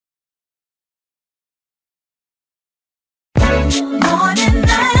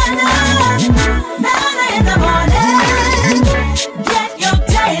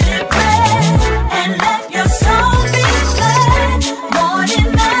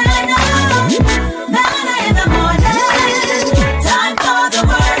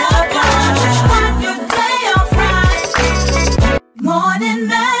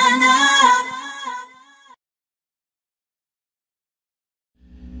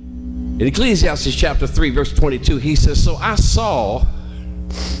In Ecclesiastes chapter 3, verse 22, he says, so I saw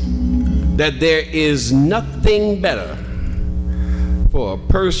that there is nothing better for a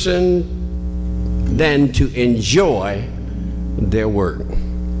person than to enjoy their work,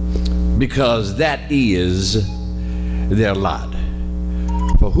 because that is their lot.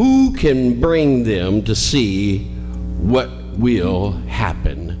 For who can bring them to see what will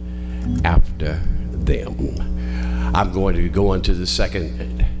happen after them? I'm going to go into the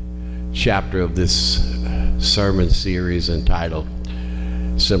second chapter of this sermon series entitled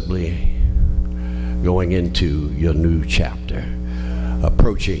simply Going Into Your New Chapter,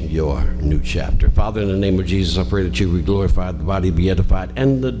 approaching your new chapter. Father, in the name of Jesus, I pray that you be glorified, the body be edified,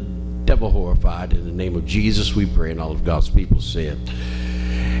 and the devil horrified. In the name of Jesus, we pray, and all of God's people said,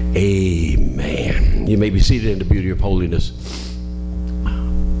 amen. You may be seated in the beauty of holiness.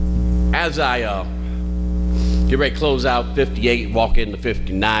 As I get ready to close out 58, walk into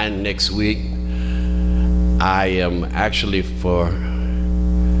 59 next week, I am actually, for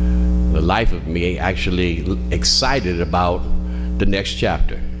the life of me, actually excited about the next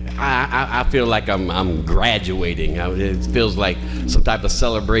chapter. I feel like I'm graduating. It feels like some type of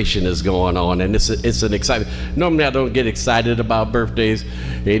celebration is going on, and it's an excitement. Normally I don't get excited about birthdays,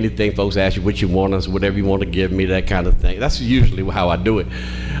 anything. Folks ask you what you want us, whatever you want to give me, that kind of thing. That's usually how I do it.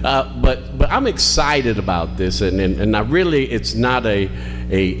 But I'm excited about this, and I really, it's not a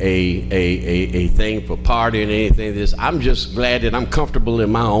thing for partying or anything. I'm just glad that I'm comfortable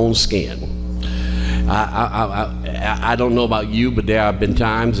in my own skin. I don't know about you, but there have been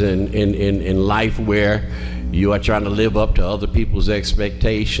times in life where you are trying to live up to other people's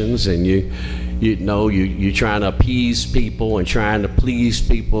expectations, and you're trying to appease people and trying to please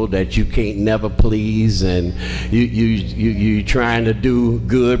people that you can't never please, and you trying to do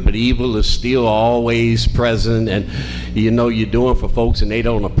good, but evil is still always present, and you're doing for folks and they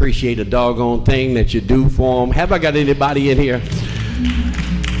don't appreciate a doggone thing that you do for them. Have I got anybody in here?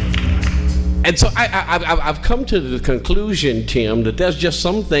 And so I've come to the conclusion, Tim, that there's just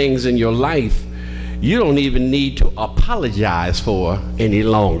some things in your life you don't even need to apologize for any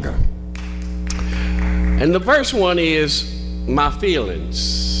longer. And the first one is my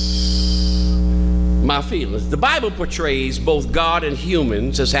feelings. My feelings. The Bible portrays both God and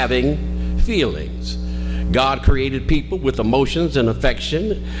humans as having feelings. God created people with emotions and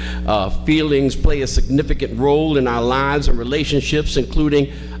affection. Feelings play a significant role in our lives and relationships,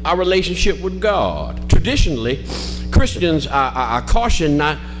 including our relationship with God. Traditionally, Christians are cautioned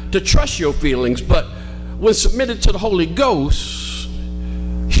not to trust your feelings, but when submitted to the Holy Ghost,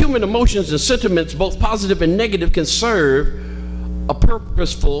 human emotions and sentiments, both positive and negative, can serve a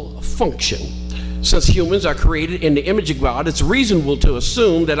purposeful function. Since humans are created in the image of God, it's reasonable to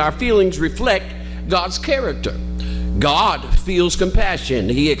assume that our feelings reflect God's character. God feels compassion.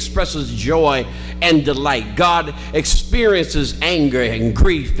 He expresses joy and delight. God experiences anger and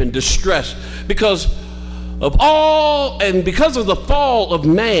grief and distress. Because of the fall of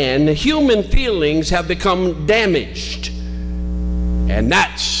man, human feelings have become damaged. And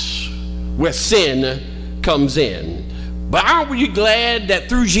that's where sin comes in. But aren't we glad that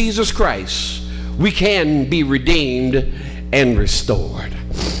through Jesus Christ we can be redeemed and restored?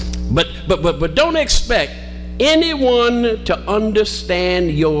 But don't expect anyone to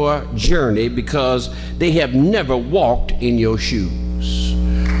understand your journey because they have never walked in your shoes.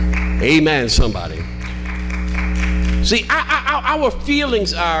 Amen, somebody. See, our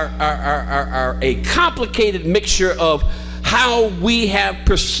feelings are a complicated mixture of how we have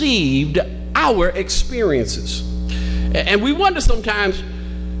perceived our experiences. And we wonder sometimes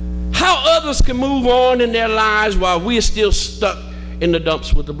how others can move on in their lives while we're still stuck in the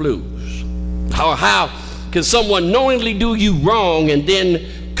dumps with the blues. How can someone knowingly do you wrong and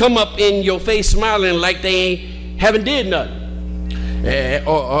then come up in your face smiling like they haven't did nothing?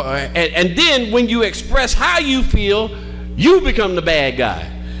 And then when you express how you feel, you become the bad guy.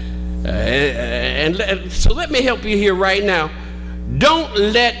 And so let me help you here right now. Don't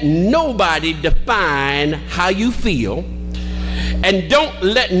let nobody define how you feel, and don't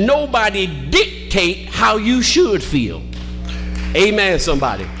let nobody dictate how you should feel. Amen,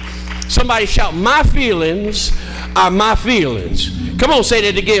 somebody. Somebody shout, my feelings are my feelings. Come on, say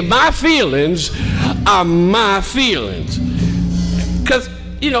that again. My feelings are my feelings. Because,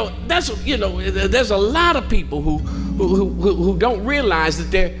 there's a lot of people who don't realize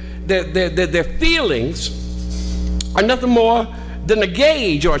that their feelings are nothing more than a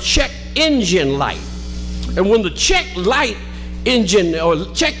gauge or a check engine light. And when the check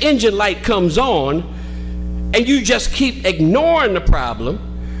engine light comes on, and you just keep ignoring the problem,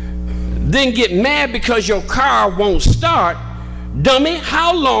 then get mad because your car won't start, Dummy,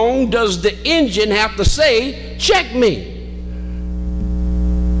 how long does the engine have to say, check me?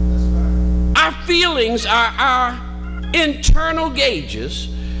 Our feelings are our internal gauges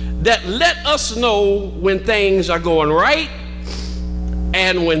that let us know when things are going right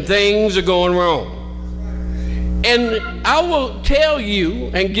and when things are going wrong. And I will tell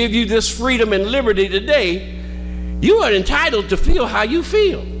you and give you this freedom and liberty today, you are entitled to feel how you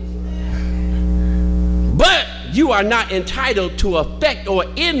feel. But you are not entitled to affect or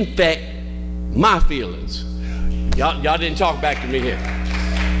infect my feelings. Y'all didn't talk back to me here.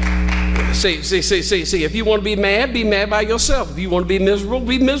 See, if you want to be mad by yourself. If you want to be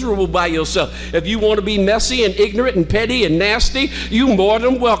miserable by yourself. If you want to be messy and ignorant and petty and nasty, you more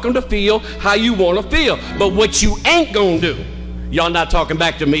than welcome to feel how you want to feel. But what you ain't gonna do, y'all not talking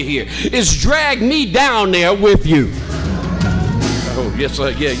back to me here, is drag me down there with you. Oh, yes, sir,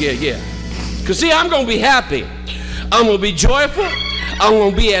 yeah. Because see, I'm gonna be happy. I'm gonna be joyful. I'm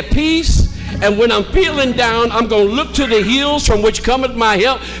gonna be at peace. And when I'm feeling down, I'm going to look to the hills from which cometh my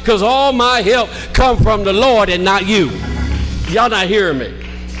help, because all my help come from the Lord and not you. Y'all not hearing me.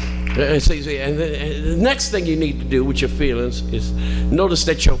 And the next thing you need to do with your feelings is notice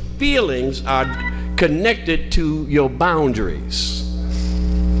that your feelings are connected to your boundaries.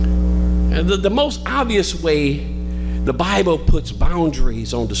 And the most obvious way the Bible puts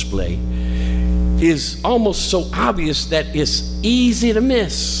boundaries on display is almost so obvious that it's easy to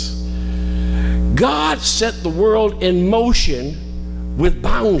miss. God set the world in motion with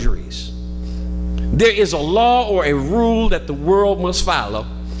boundaries. There is a law or a rule that the world must follow.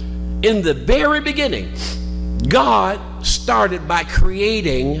 In the very beginning, God started by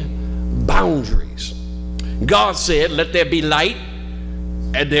creating boundaries. God said, let there be light,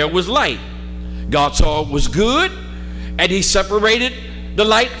 and there was light. God saw it was good, and he separated the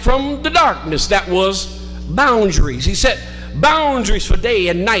light from the darkness. That was boundaries. He set boundaries for day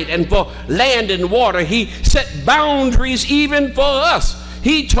and night and for land and water. He set boundaries even for us.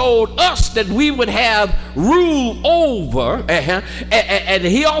 He told us that we would have rule over, and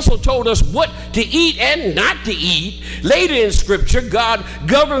he also told us what to eat and not to eat. Later in Scripture, God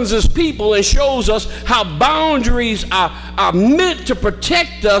governs his people and shows us how boundaries are meant to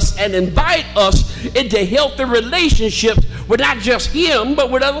protect us and invite us into healthy relationships with not just him, but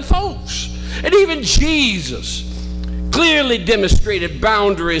with other folks. And even Jesus clearly demonstrated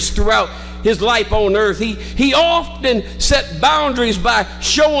boundaries throughout his life on earth. He often set boundaries by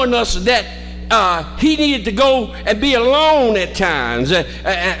showing us that he needed to go and be alone at times.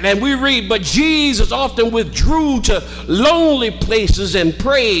 And we read, but Jesus often withdrew to lonely places and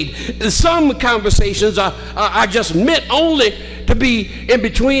prayed. Some conversations are just meant only to be in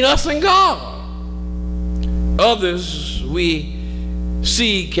between us and God. Others we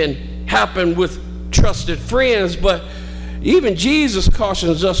see can happen with trusted friends, but even Jesus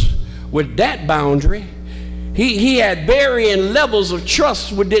cautions us with that boundary. He had varying levels of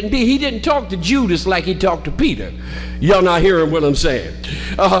trust. He didn't talk to Judas like he talked to Peter. Y'all not hearing what I'm saying?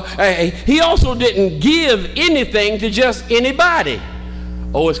 He also didn't give anything to just anybody.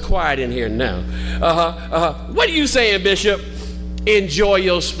 Oh, it's quiet in here now. What are you saying, Bishop? Enjoy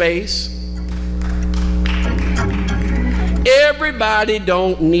your space. Everybody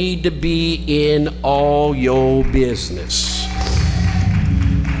don't need to be in all your business.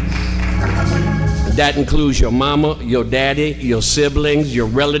 That includes your mama, your daddy, your siblings, your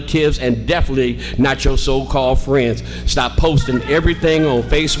relatives, and definitely not your so-called friends. Stop posting everything on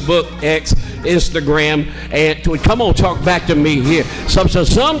Facebook, X, Instagram, and come on, talk back to me here. Some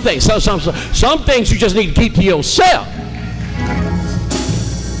things you just need to keep to yourself.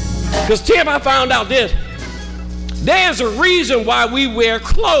 Because Tim, I found out this. There's a reason why we wear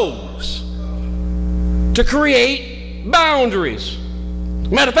clothes, to create boundaries.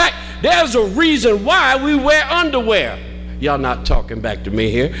 Matter of fact, there's a reason why we wear underwear. Y'all not talking back to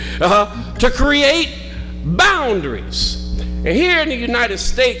me here. To create boundaries. And here in the United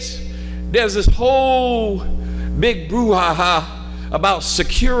States, there's this whole big brouhaha about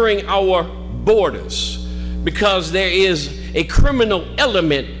securing our borders, because there is a criminal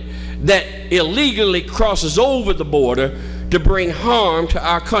element that illegally crosses over the border to bring harm to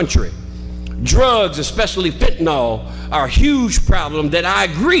our country. Drugs, especially fentanyl, are a huge problem that I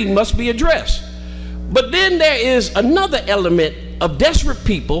agree must be addressed. But then there is another element of desperate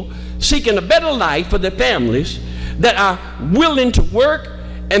people seeking a better life for their families that are willing to work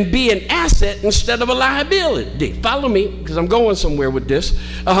and be an asset instead of a liability. Follow me, because I'm going somewhere with this.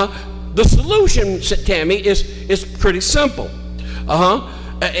 The solution, Tammy, is pretty simple.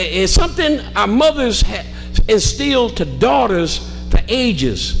 It's something our mothers have instilled to daughters for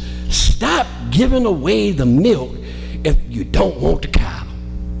ages. Stop giving away the milk if you don't want the cow.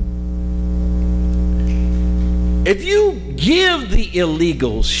 If you give the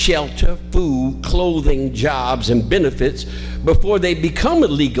illegals shelter, food, clothing, jobs, and benefits before they become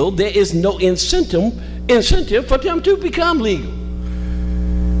illegal, there is no incentive for them to become legal.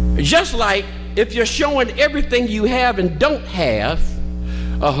 Just like if you're showing everything you have and don't have,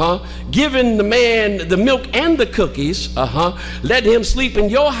 giving the man the milk and the cookies, let him sleep in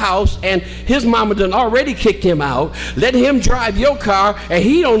your house and his mama done already kicked him out, let him drive your car and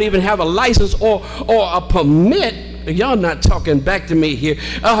he don't even have a license or a permit. Y'all not talking back to me here.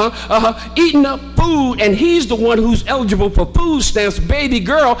 Eating up food and he's the one who's eligible for food stamps. Baby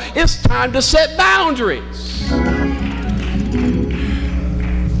girl, it's time to set boundaries.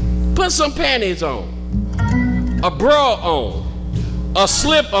 Put some panties on, a bra on, a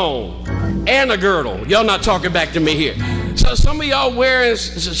slip on, and a girdle. Y'all not talking back to me here. So some of y'all wearing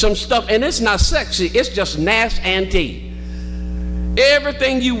some stuff and it's not sexy, it's just nasty and tea.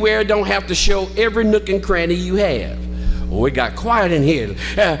 Everything you wear don't have to show every nook and cranny you have. Oh, it got quiet in here.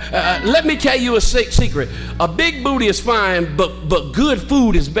 Let me tell you a secret. A big booty is fine, but good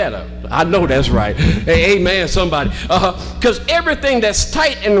food is better. I know that's right. Hey, amen, somebody. Because everything that's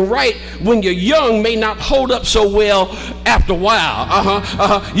tight and right when you're young may not hold up so well after a while.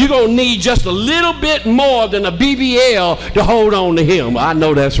 You're going to need just a little bit more than a BBL to hold on to him. I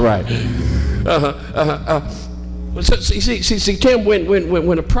know that's right. See, Tim,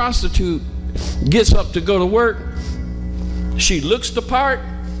 when a prostitute gets up to go to work, she looks the part,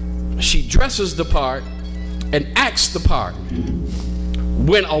 she dresses the part, and acts the part.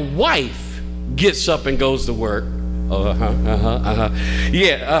 When a wife gets up and goes to work,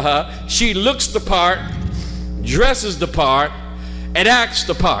 she looks the part, dresses the part, and acts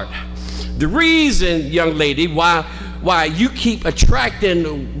the part. The reason, young lady, why you keep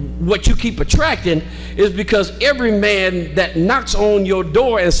attracting what you keep attracting is because every man that knocks on your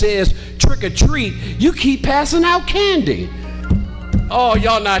door and says trick or treat, you keep passing out candy. Oh,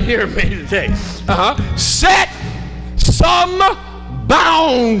 y'all not hearing me today. Set some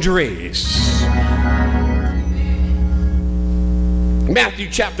boundaries. Matthew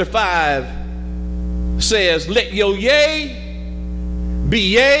chapter 5 says, let your yea be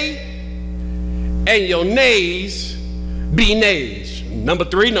yea and your nays be nays. Number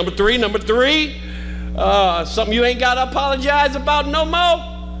three. Something you ain't got to apologize about no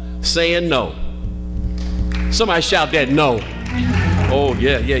more? Saying no. Somebody shout that no. Oh,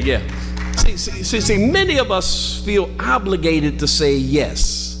 yeah. See, many of us feel obligated to say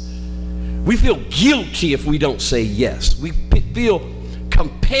yes. We feel guilty if we don't say yes. We feel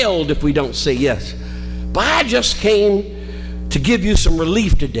compelled if we don't say yes. But I just came to give you some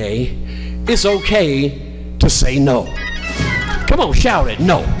relief today. It's okay to say no. Come on, shout it.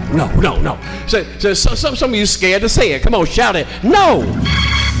 No. So some of you scared to say it. Come on, shout it. No.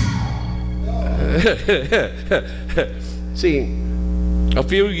 See, a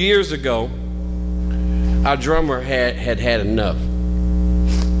few years ago, our drummer had enough.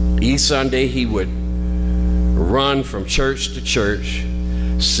 Each Sunday, he would run from church to church,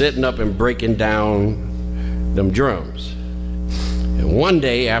 sitting up and breaking down them drums. And one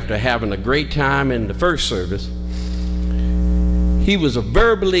day, after having a great time in the first service, he was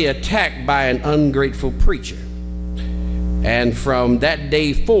verbally attacked by an ungrateful preacher. And from that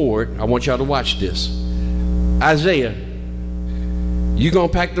day forward, I want y'all to watch this. Isaiah, you gonna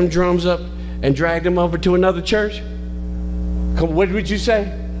pack them drums up and drag them over to another church? What did you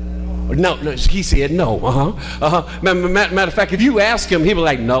say? No, he said no. Matter of fact, if you ask him, he'll be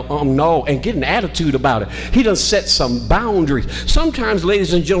like, no, and get an attitude about it. He done set some boundaries. Sometimes,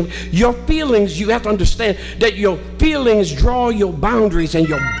 ladies and gentlemen, your feelings, you have to understand that your feelings draw your boundaries, and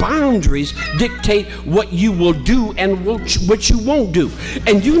your boundaries dictate what you will do and what you won't do.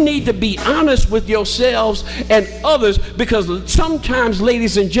 And you need to be honest with yourselves and others, because sometimes,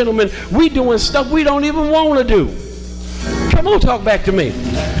 ladies and gentlemen, we doing stuff we don't even want to do. Come on, talk back to me.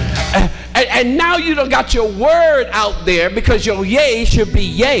 And now you done got your word out there because your yay should be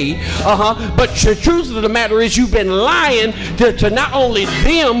yay, but the truth of the matter is you've been lying to not only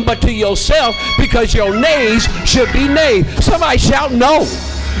them but to yourself, because your nays should be nays. Somebody shout no.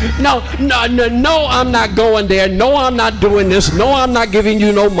 No, I'm not going there. No, I'm not doing this. No, I'm not giving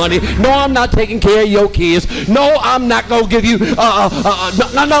you no money. No, I'm not taking care of your kids. No, I'm not going to give you, no.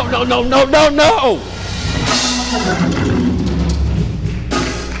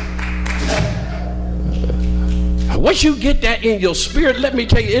 Once you get that in your spirit, let me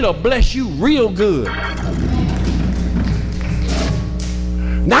tell you, it'll bless you real good.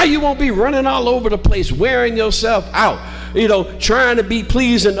 Now you won't be running all over the place, wearing yourself out. you know, trying to be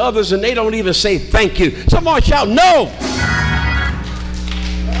pleasing others and they don't even say thank you. Someone shout no.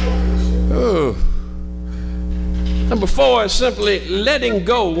 Oh. Number 4 is simply letting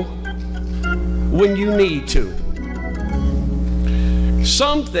go when you need to.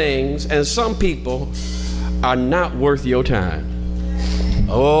 Some things and some people are not worth your time.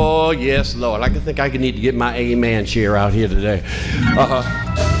 Oh, yes, Lord. I think I need to get my amen chair out here today.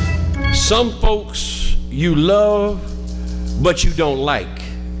 Some folks you love, but you don't like.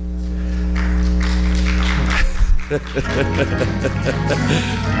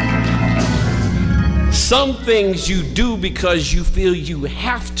 Some things you do because you feel you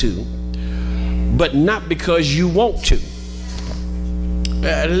have to, but not because you want to.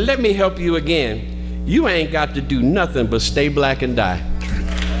 Let me help you again. You ain't got to do nothing but stay black and die.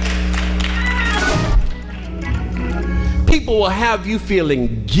 People will have you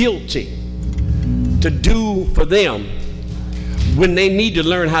feeling guilty to do for them when they need to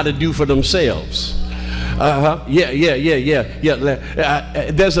learn how to do for themselves.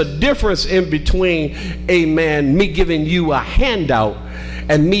 There's a difference in between, amen, me giving you a handout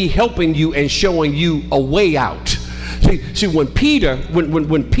and me helping you and showing you a way out. See, when Peter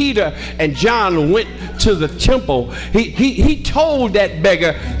and John went to the temple, he told that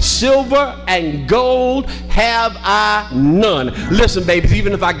beggar, silver and gold have I none. Listen, babies,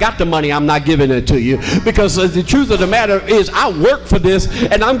 even if I got the money, I'm not giving it to you, because the truth of the matter is I work for this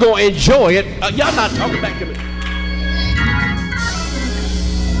and I'm going to enjoy it. Y'all not talking back to me.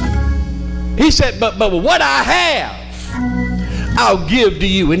 He said, but what I have, I'll give to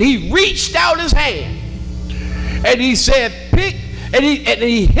you. And he reached out his hand. And he said, pick, and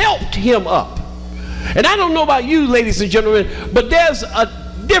he helped him up. And I don't know about you, ladies and gentlemen, but there's a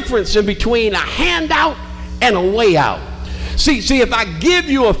difference in between a handout and a way out. See, if I give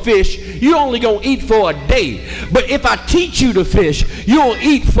you a fish, you're only going to eat for a day. But if I teach you to fish, you'll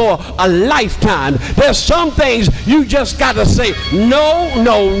eat for a lifetime. There's some things you just got to say no,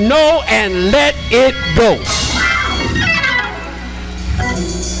 no, no, and let it go.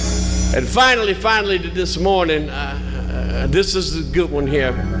 And finally, this morning, this is a good one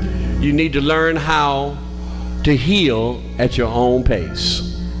here. You need to learn how to heal at your own pace.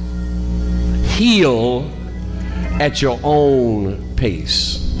 Heal at your own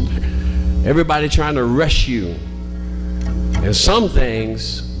pace. Everybody trying to rush you. And some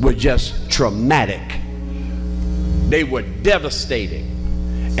things were just traumatic. They were devastating.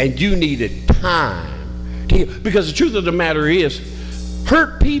 And you needed time to heal. Because the truth of the matter is,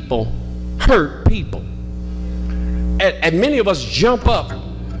 hurt people hurt people. And many of us jumping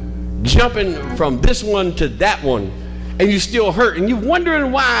from this one to that one, and you still hurt, and you're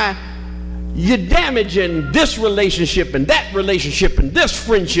wondering why you're damaging this relationship and that relationship and this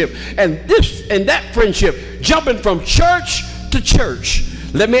friendship and this and that friendship, jumping from church to church.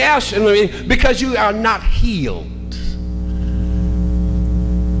 Let me ask you, because you are not healed.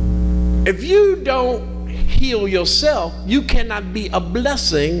 If you don't heal yourself, you cannot be a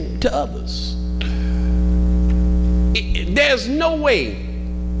blessing to others. There's no way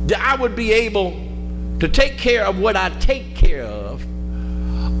that I would be able to take care of what I take care of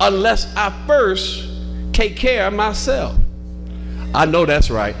unless I first take care of myself. I know that's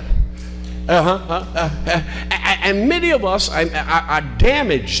right. And many of us are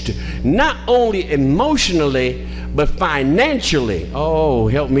damaged, not only emotionally, but financially. Oh,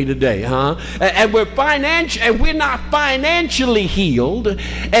 help me today, And we're not financially healed.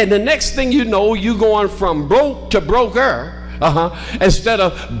 And the next thing you know, you're going from broke to broker. Instead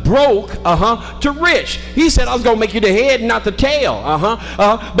of broke, to rich. He said, I was going to make you the head, not the tail.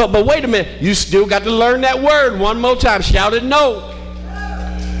 But wait a minute, you still got to learn that word one more time. Shout it no.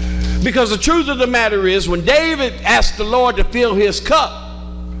 Because the truth of the matter is, when David asked the Lord to fill his cup,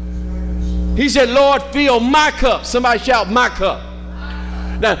 he said, Lord, fill my cup. Somebody shout, my cup.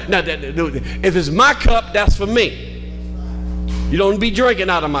 Now, if it's my cup, that's for me. You don't be drinking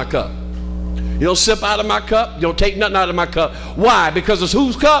out of my cup. You don't sip out of my cup. You don't take nothing out of my cup. Why? Because it's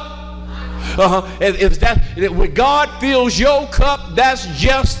whose cup? When God fills your cup, that's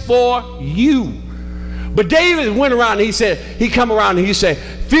just for you. But David went around and he said,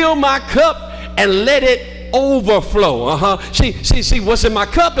 fill my cup and let it overflow. See, what's in my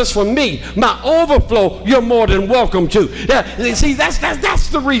cup is for me. My overflow, you're more than welcome to. See, that's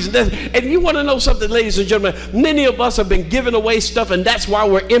the reason. And you want to know something, ladies and gentlemen? Many of us have been giving away stuff, and that's why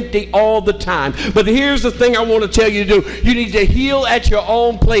we're empty all the time. But here's the thing I want to tell you to do. You need to heal at your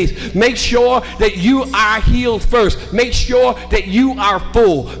own place. Make sure that you are healed first. Make sure that you are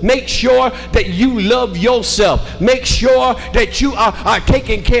full. Make sure that you love yourself. Make sure that you are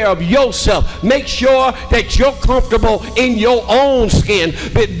taking care of yourself. Make sure that that you're comfortable in your own skin.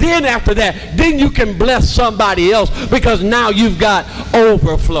 But then after that, then you can bless somebody else, because now you've got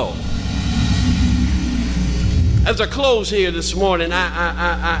overflow. As I close here this morning,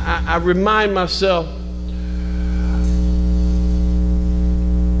 I remind myself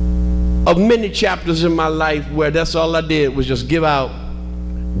of many chapters in my life where that's all I did was just give out,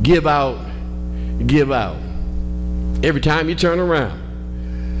 give out, give out. Every time you turn around,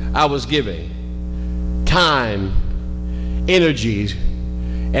 I was giving time, energies,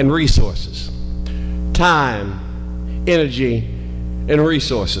 and resources. Time, energy, and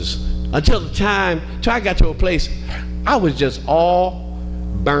resources. Until I got to a place, I was just all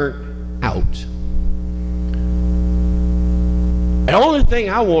burnt out. The only thing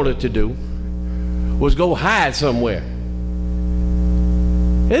I wanted to do was go hide somewhere.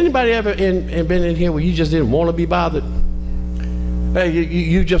 Anybody ever been in here where you just didn't want to be bothered? Hey,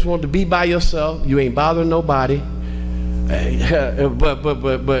 you just want to be by yourself. You ain't bothering nobody.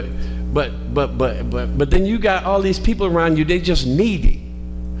 But then you got all these people around you. They just needy,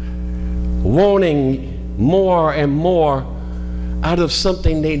 wanting more and more out of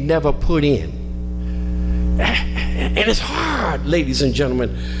something they never put in. And it's hard, ladies and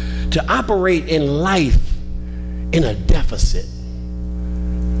gentlemen, to operate in life in a deficit.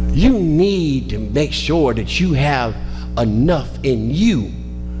 You need to make sure that you have enough in you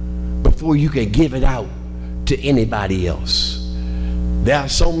before you can give it out to anybody else. There are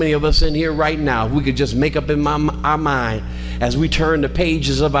so many of us in here right now. We could just make up in our mind as we turn the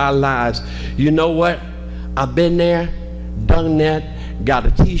pages of our lives. You know what? I've been there, done that, got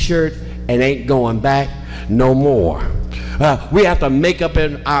a t-shirt, and ain't going back no more. We have to make up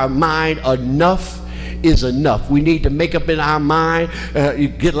in our mind enough is enough. We need to make up in our mind, you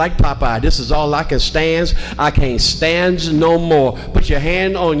get like Pkwy, this is all I can stand. I can't stand no more. Put your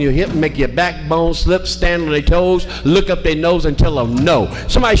hand on your hip, make your backbone slip, stand on their toes, look up their nose and tell them no.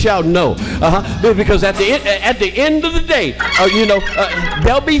 Somebody shout no. Because at the end of the day,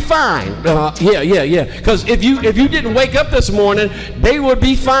 they'll be fine. Yeah. Because if you didn't wake up this morning, they would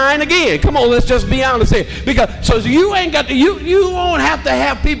be fine again. Come on, let's just be honest here. Because so you ain't got to, you won't have to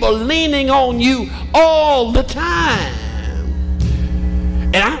have people leaning on you all the time.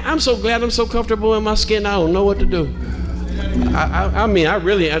 And I'm so glad I'm so comfortable in my skin, I don't know what to do. I mean, I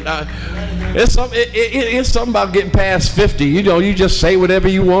really, it's something about getting past 50. You just say whatever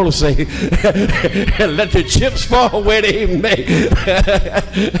you want to say and let the chips fall where they may.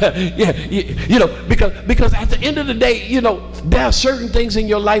 Because at the end of the day, there are certain things in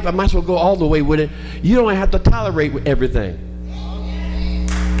your life, I might as well go all the way with it. You don't have to tolerate everything.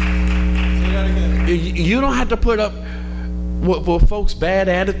 You don't have to put up with folks' bad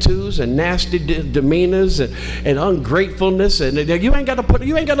attitudes and nasty demeanors and ungratefulness, and you ain't got to put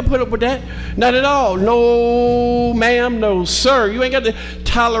up with that. Not at all. No, ma'am. No, sir. You ain't got to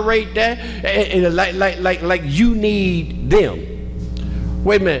tolerate that. And like you need them.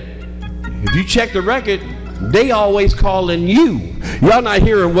 Wait a minute. If you check the record, they always calling you. Y'all not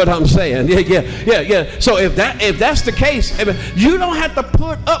hearing what I'm saying? Yeah. So if that's the case, you don't have to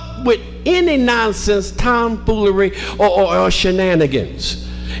put up with any nonsense, tomfoolery, or shenanigans.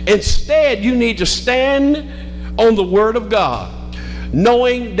 Instead, you need to stand on the Word of God,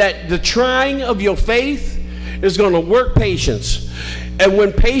 knowing that the trying of your faith is going to work patience. And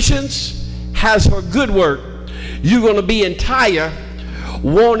when patience has her good work, you're going to be entire,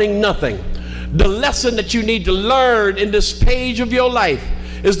 wanting nothing. The lesson that you need to learn in this page of your life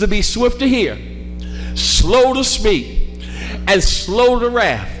is to be swift to hear, slow to speak, and slow to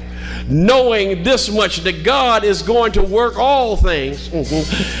wrath, knowing this much, that God is going to work all things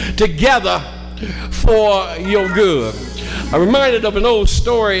together for your good. I'm reminded of an old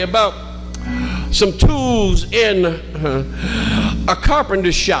story about some tools in a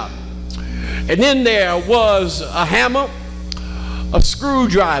carpenter's shop. And in there was a hammer, a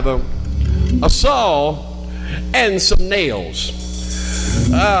screwdriver, a saw, and some nails.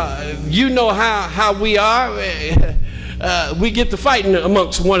 You know how we are. We get to fighting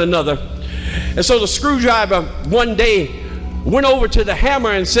amongst one another. And so the screwdriver one day went over to the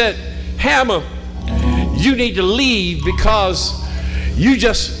hammer and said, "Hammer, you need to leave because you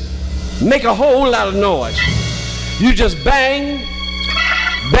just make a whole lot of noise. You just bang,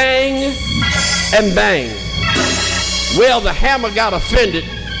 bang, and bang." Well, the hammer got offended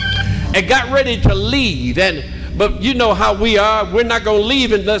and got ready to leave. But you know how we are. We're not going to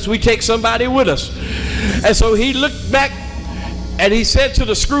leave unless we take somebody with us. And so he looked back and he said to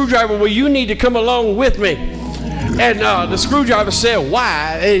the screwdriver, "Well, you need to come along with me." And the screwdriver said,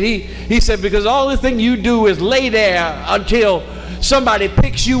 "Why?" And he said, "Because all the thing you do is lay there until somebody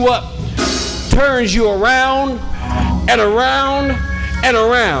picks you up, turns you around and around and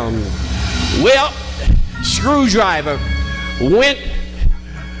around. Well, Screwdriver went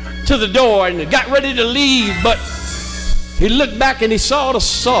to the door and got ready to leave, but he looked back and he saw the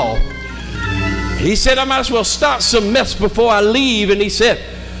saw. He said, I might as well start some mess before I leave. And he said,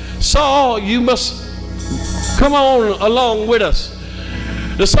 Saul, you must come on along with us.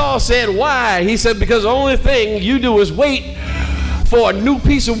 The saw said, why? He said, because the only thing you do is wait for a new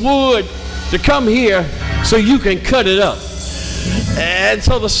piece of wood to come here so you can cut it up. And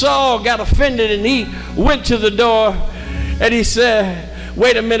so the saw got offended and he went to the door and he said,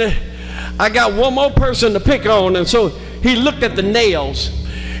 wait a minute, I got one more person to pick on. And so he looked at the nails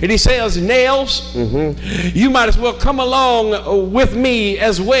and he says, nails, you might as well come along with me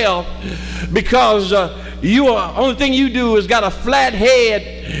as well, because only thing you do is got a flat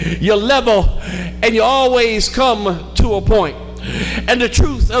head, you're level, and you always come to a point. And the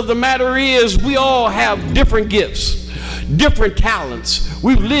truth of the matter is, we all have different gifts, different talents.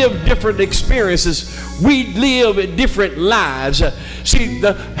 We've lived different experiences. We live different lives. See,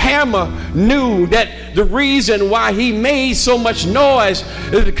 the hammer knew that the reason why he made so much noise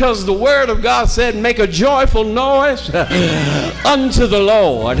is because the word of God said, make a joyful noise unto the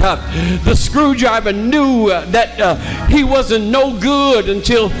Lord. The screwdriver knew that he wasn't no good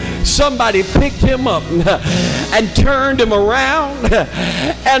until somebody picked him up and turned him around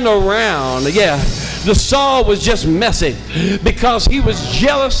and around. Yeah. The saw was just messy because he was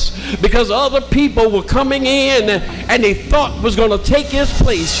jealous because other people were coming in and he thought was going to take his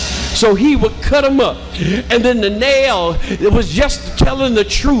place, so he would cut them up. And then the nail, it was just telling the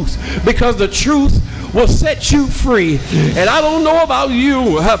truth, because the truth will set you free. And I don't know about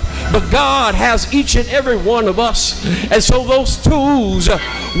you, but God has each and every one of us. And so those tools,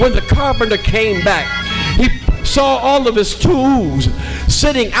 when the carpenter came back, he saw all of his tools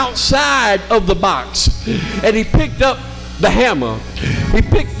sitting outside of the box, and he picked up the hammer, he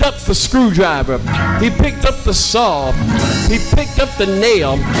picked up the screwdriver, he picked up the saw, he picked up the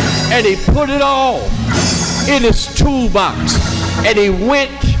nail, and he put it all in his toolbox, and he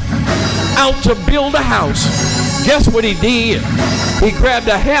went out to build a house. Guess what he did? He grabbed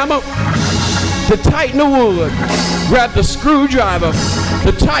a hammer to tighten the wood, grabbed the screwdriver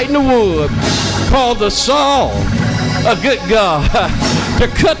to tighten the wood, called the saw, a good God, to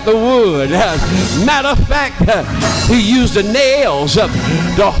cut the wood. Matter of fact, he used the nails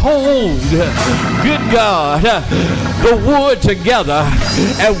to hold, good God, the wood together.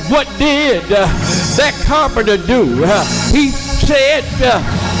 And what did that carpenter do? He said,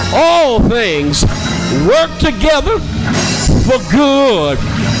 all things work together for good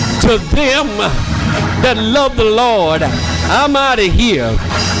to them that love the Lord. I'm out of here.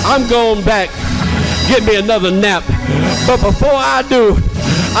 I'm going back. Get me another nap. But before I do,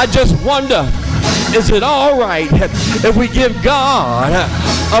 I just wonder, is it all right if we give God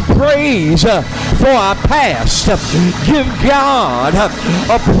a praise for our past? Give God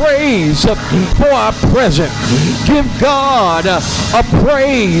a praise for our present. Give God a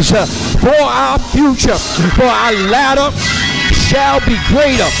praise for our future. For our latter shall be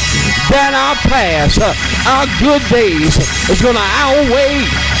greater than our past. Our good days is going to outweigh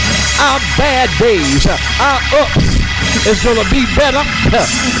our bad days. Our ups is going to be better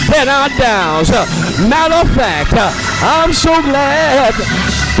than our downs. Matter of fact, I'm so glad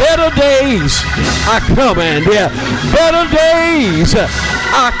better days are coming. Yeah. Better days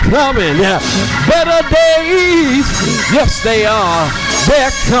are coming. Yeah. Better days, yes they are. They're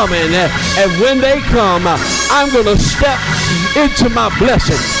coming. And when they come, I'm going to step into my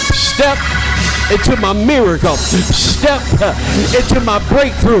blessing. Step into my miracle. Step into my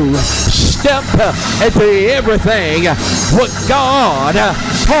breakthrough. Step into everything what God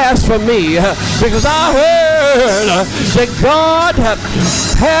has for me, because I heard that God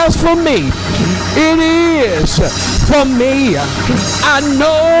has for me. It is for me. I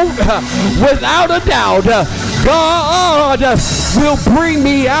know without a doubt God will bring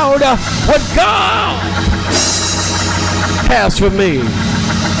me out what God has for me.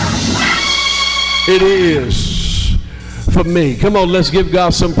 It is for me. Come on, let's give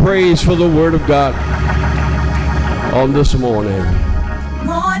God some praise for the word of God on this morning.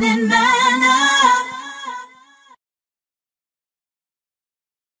 Morning man.